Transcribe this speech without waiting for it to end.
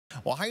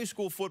Well, high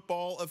school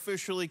football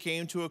officially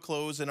came to a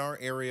close in our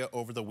area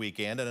over the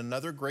weekend, and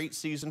another great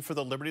season for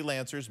the Liberty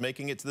Lancers,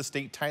 making it to the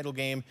state title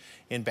game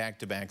in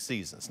back-to-back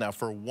seasons. Now,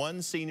 for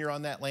one senior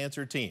on that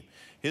Lancer team,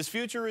 his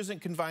future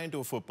isn't confined to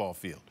a football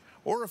field,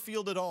 or a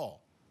field at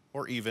all,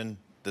 or even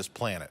this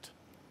planet.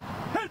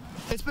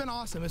 It's been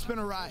awesome. It's been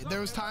a ride.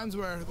 There was times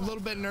where a little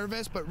bit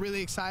nervous, but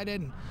really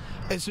excited.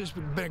 It's just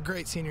been a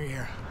great senior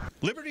year.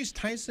 Liberty's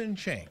Tyson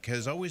Schenk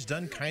has always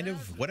done kind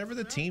of whatever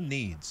the team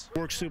needs.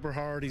 Works super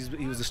hard.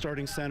 He was a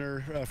starting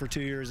center for 2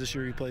 years. This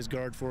year he plays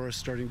guard for us,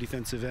 starting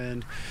defensive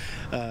end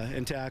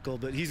and tackle.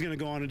 But he's going to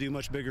go on and do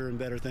much bigger and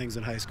better things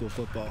in high school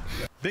football.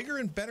 Bigger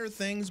and better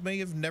things may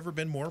have never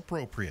been more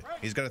appropriate.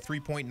 He's got a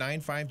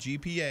 3.95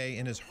 GPA,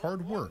 and his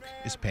hard work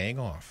is paying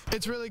off.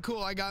 It's really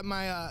cool. I got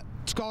my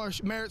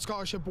Merit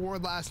Scholarship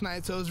Award last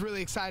night, so it was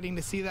really exciting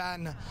to see that.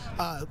 And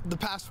the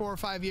past 4 or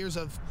 5 years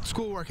of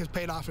schoolwork has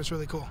paid off. It's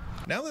really cool.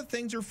 Now that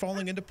things are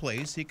falling into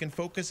place, he can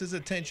focus his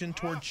attention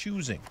toward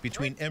choosing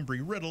between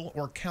Embry-Riddle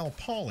or Cal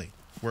Poly,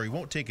 where he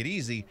won't take it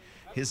easy.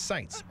 His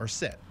sights are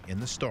set in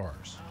the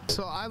stars.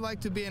 So I like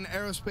to be an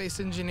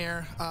aerospace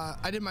engineer.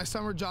 I did my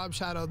summer job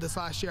shadow this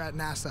last year at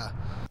NASA.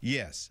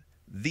 Yes,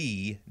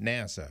 the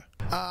NASA.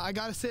 I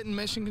got to sit in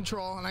mission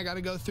control, and I got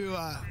to go through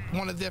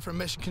one of the different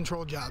mission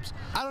control jobs.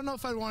 I don't know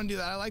if I'd want to do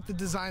that. I like the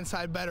design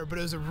side better, but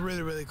it was a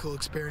really, really cool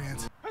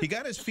experience. He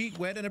got his feet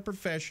wet in a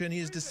profession he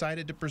has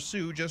decided to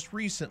pursue just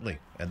recently,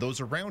 and those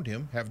around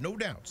him have no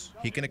doubts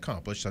he can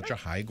accomplish such a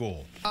high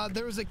goal.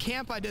 There was a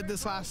camp I did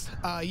this last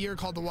year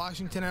called the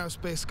Washington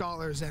Aerospace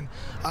Scholars, and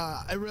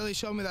it really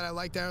showed me that I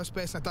liked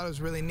aerospace, and I thought it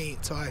was really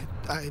neat, so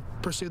I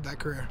pursued that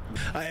career.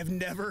 I have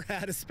never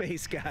had a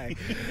space guy.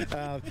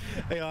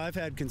 I've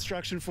had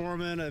construction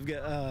foremen, I've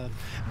got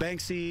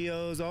bank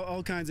CEOs,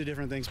 all kinds of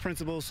different things,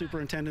 principals,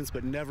 superintendents,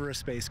 but never a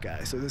space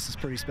guy. So this is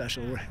pretty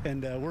special,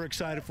 and we're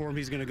excited for him.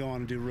 He's going to go on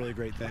and do really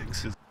great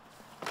things.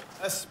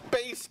 A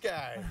space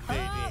guy,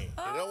 baby.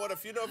 You know what?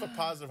 If you know of a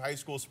positive high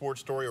school sports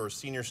story or a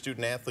senior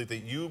student athlete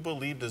that you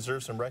believe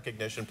deserves some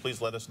recognition,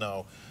 please let us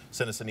know.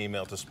 Send us an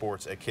email to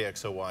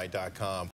sports@kxoy.com.